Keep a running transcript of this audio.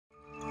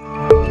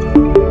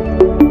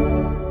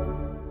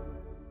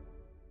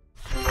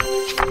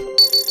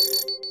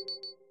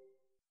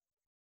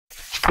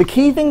The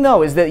key thing,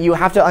 though, is that you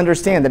have to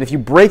understand that if you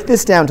break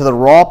this down to the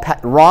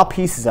raw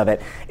pieces of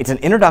it, it's an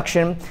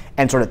introduction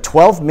and sort of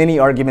 12 mini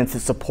arguments that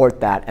support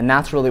that, and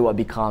that's really what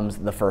becomes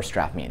the first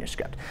draft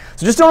manuscript.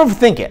 So just don't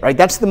overthink it, right?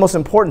 That's the most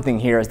important thing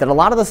here, is that a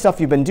lot of the stuff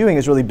you've been doing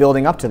is really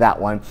building up to that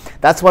one.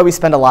 That's why we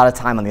spend a lot of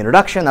time on the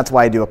introduction. That's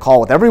why I do a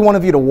call with every one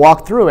of you to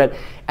walk through it.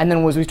 And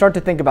then as we start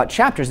to think about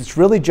chapters, it's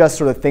really just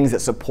sort of things that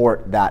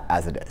support that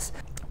as it is.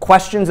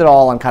 Questions at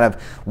all on kind of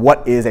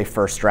what is a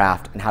first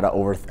draft and how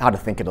to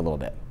think it a little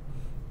bit?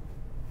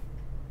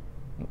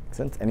 Make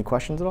sense? Any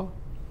questions at all?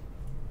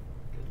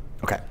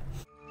 Okay.